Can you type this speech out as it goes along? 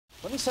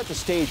Let me set the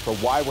stage for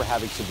why we're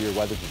having severe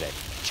weather today.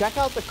 Check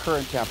out the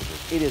current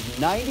temperature. It is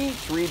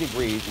 93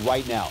 degrees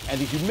right now, and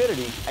the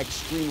humidity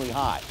extremely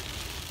high.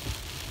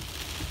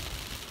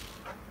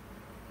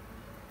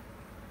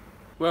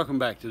 Welcome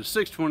back to the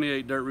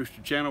 628 Dirt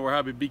Rooster channel, where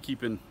hobby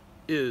beekeeping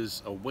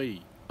is a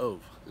way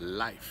of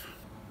life.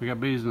 We got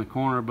bees in the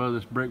corner above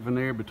this brick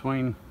veneer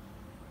between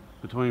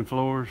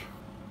floors.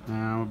 And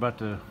I'm about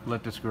to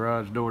let this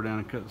garage door down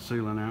and cut the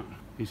ceiling out.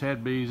 He's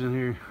had bees in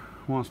here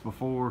once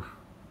before,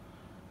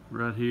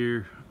 right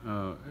here,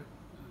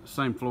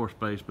 same floor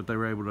space, but they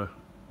were able to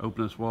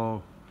open this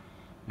wall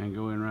and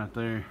go in right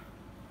there.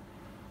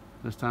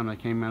 This time they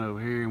came out over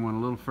here and went a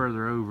little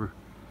further over.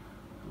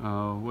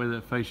 The way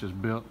that fascia is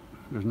built,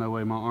 there's no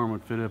way my arm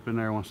would fit up in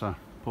there once I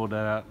pulled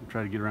that out and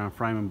tried to get around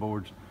framing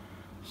boards.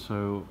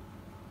 So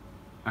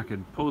I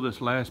could pull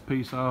this last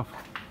piece off.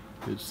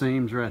 It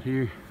seams right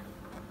here.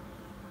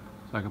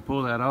 So I could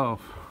pull that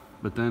off,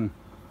 but then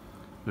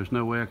there's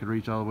no way I could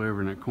reach all the way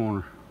over in that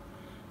corner.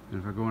 And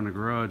if I go in the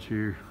garage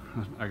here,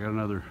 I got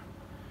another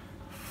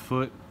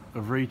foot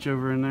of reach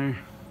over in there,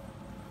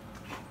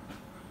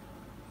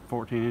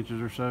 14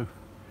 inches or so.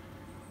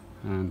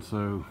 And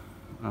so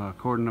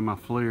according to my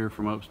FLIR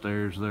from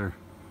upstairs, they're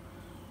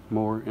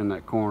more in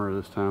that corner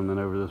this time than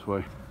over this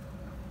way.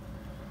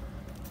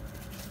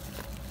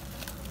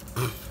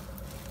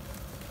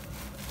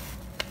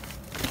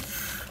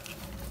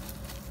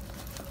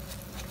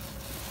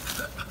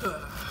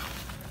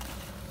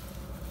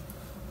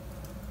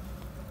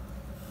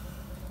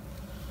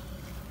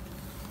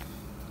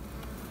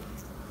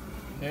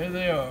 There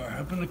they are,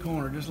 up in the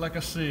corner, just like I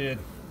said.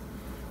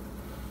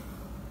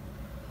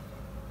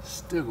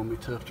 Still gonna be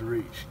tough to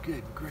reach.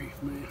 Good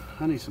grief, man.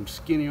 I need some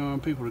skinny arm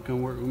people to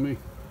come work with me.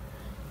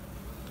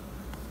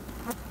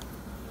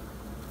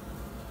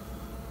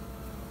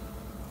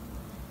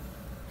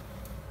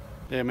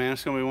 Yeah, man,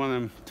 it's gonna be one of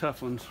them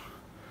tough ones.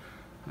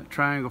 That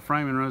triangle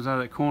framing runs out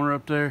of that corner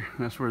up there.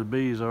 That's where the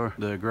bees are.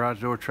 The garage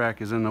door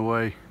track is in the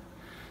way.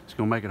 It's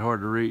gonna make it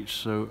hard to reach,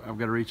 so I've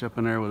got to reach up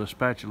in there with a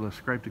spatula,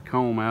 scrape the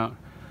comb out,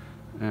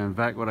 and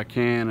vac what I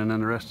can, and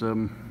then the rest of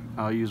them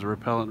I'll use a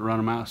repellent to run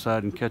them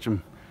outside and catch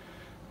them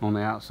on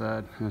the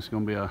outside. And it's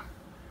going to be a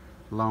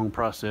long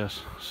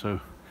process, so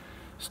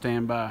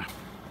stand by.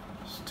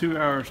 It's 2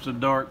 hours to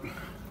dark.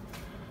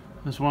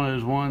 This is one of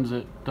those ones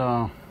that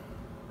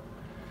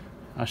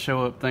I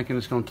show up thinking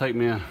it's going to take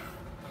me an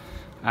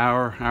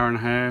hour and a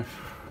half,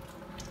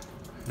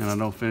 and I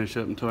don't finish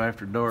up until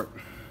after dark.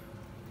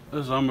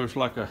 This is almost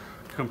like a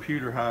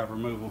computer hive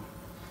removal.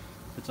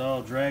 It's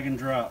all drag and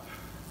drop.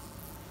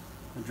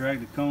 I drag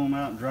the comb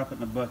out and drop it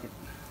in a bucket.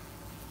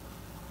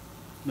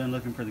 Been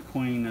looking for the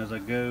queen as I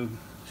go.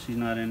 She's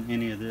not in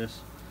any of this.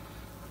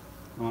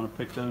 I want to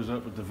pick those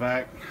up with the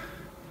vac.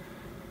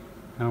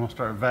 And I'm going to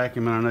start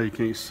vacuuming. I know you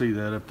can't see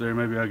that up there.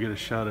 Maybe I'll get a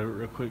shot of it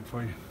real quick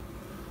for you.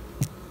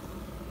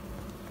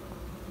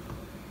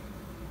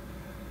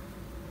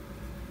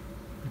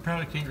 You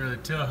probably can't really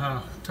tell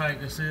how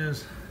tight this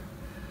is.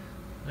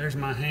 There's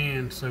my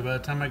hand, so by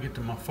the time I get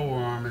to my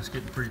forearm, it's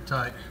getting pretty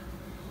tight.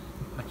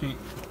 I can't.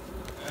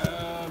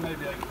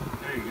 Maybe I can.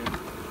 There you go.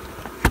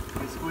 I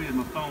can squeeze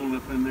my phone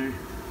up in there.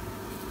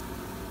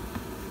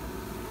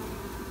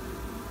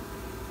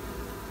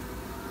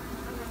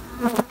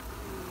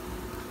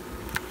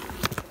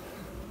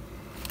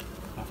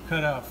 I've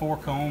cut out 4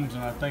 combs,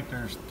 and I think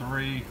there's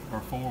 3 or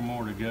 4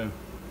 more to go.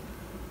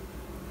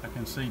 I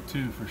can see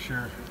 2 for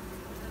sure.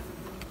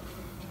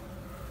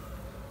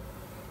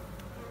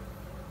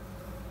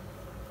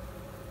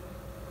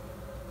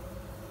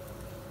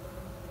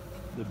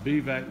 The bee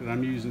vac that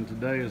I'm using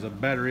today is a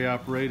battery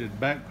operated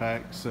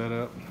backpack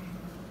setup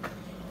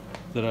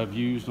that I've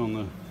used on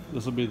the,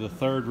 this will be the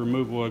 3rd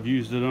removal I've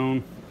used it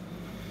on,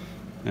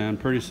 and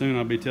pretty soon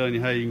I'll be telling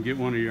you how you can get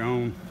one of your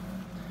own.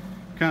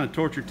 Kind of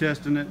torture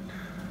testing it.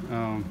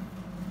 I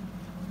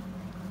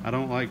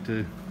don't like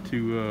to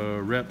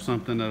rep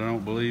something that I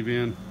don't believe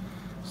in.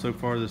 So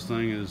far this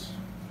thing is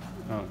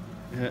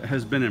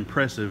has been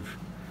impressive,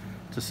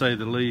 to say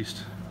the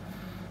least.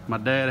 My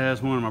dad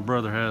has one, my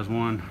brother has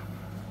one.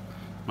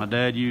 My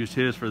dad used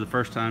his for the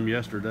first time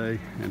yesterday,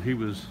 and he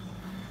was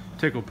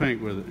tickled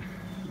pink with it.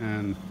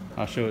 And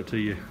I'll show it to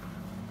you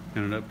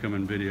in an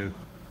upcoming video.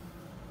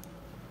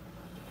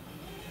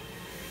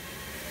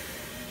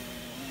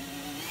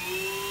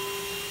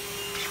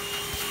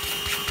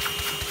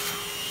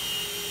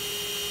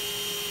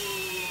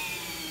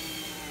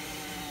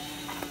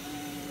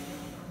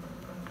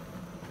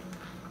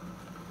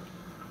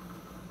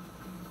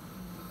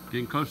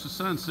 Getting close to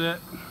sunset.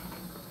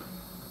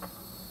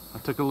 I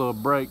took a little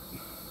break,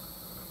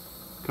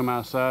 come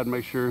outside and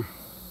make sure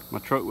my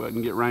truck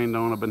wouldn't get rained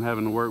on. I've been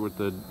having to work with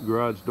the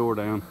garage door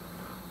down,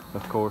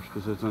 of course,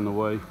 because it's in the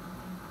way.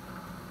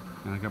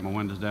 And I got my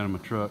windows down in my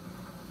truck.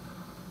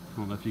 I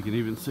don't know if you can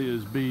even see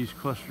those bees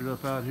clustered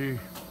up out here.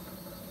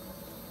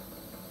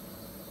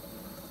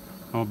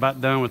 I'm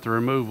about done with the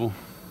removal,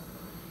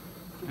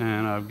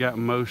 and I've got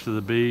most of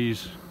the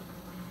bees.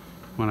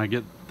 When I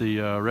get the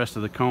rest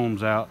of the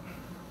combs out,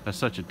 That's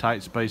such a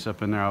tight space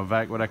up in there. I'll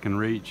vac what I can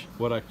reach.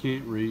 What I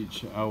can't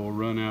reach, I will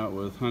run out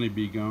with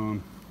honeybee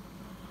gone.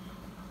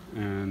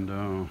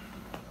 And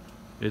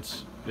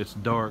it's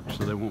dark,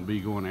 so they won't be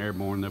going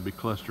airborne. They'll be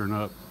clustering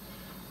up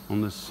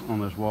on this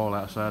wall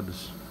outside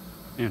this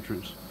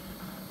entrance.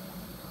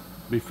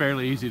 Be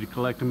fairly easy to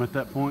collect them at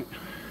that point,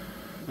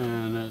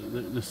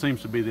 and this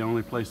seems to be the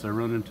only place they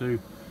run into,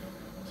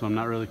 so I'm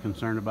not really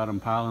concerned about them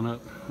piling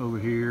up over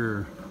here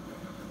or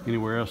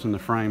anywhere else in the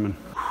framing.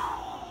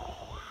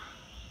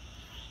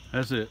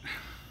 That's it.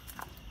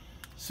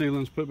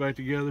 Ceiling's put back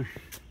together.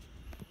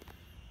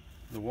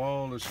 The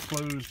wall is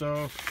closed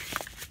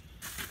off,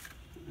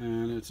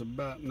 and it's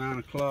about 9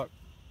 o'clock,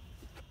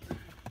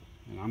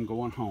 and I'm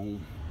going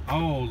home.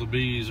 All the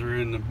bees are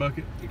in the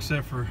bucket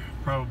except for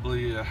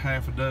probably a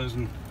half a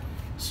dozen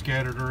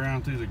scattered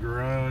around through the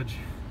garage.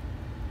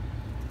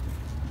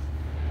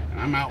 And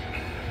I'm out.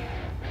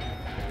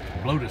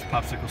 Blow this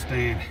popsicle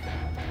stand.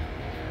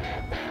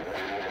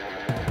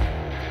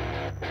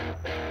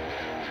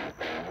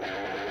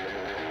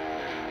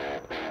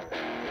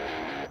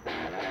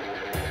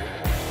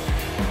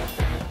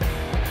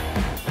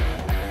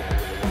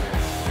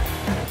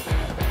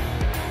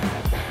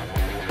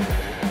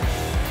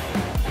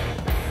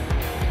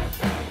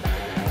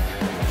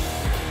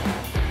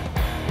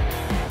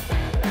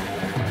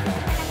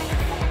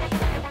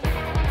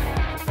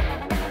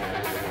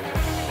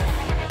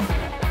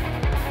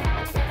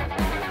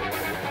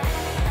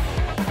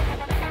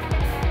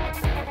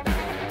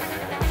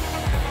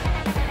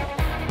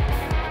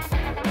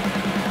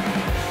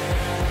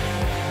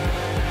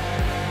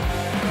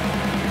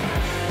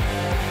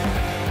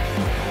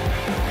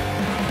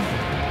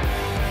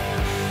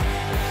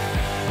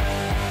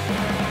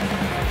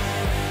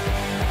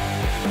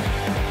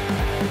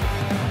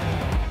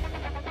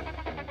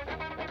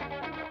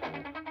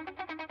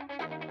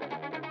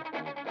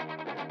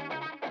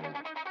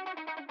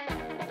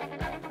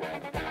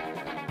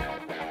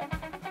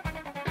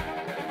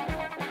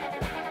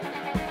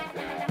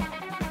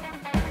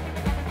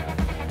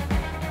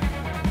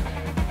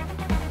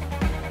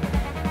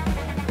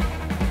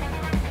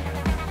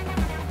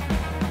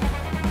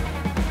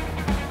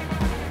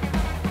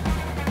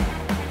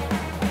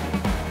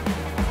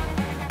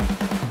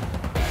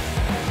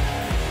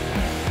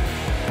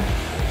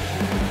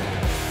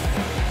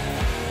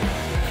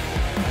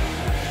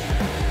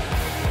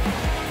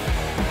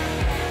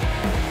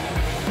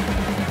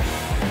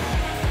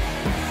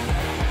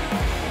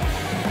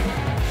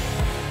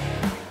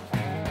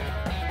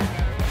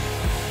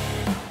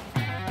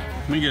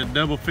 Let me get a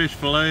double fish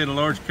fillet and a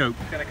large Coke.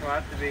 It's going to come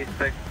out to be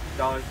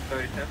 $6.30 for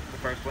the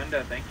first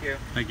window. Thank you.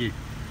 Thank you.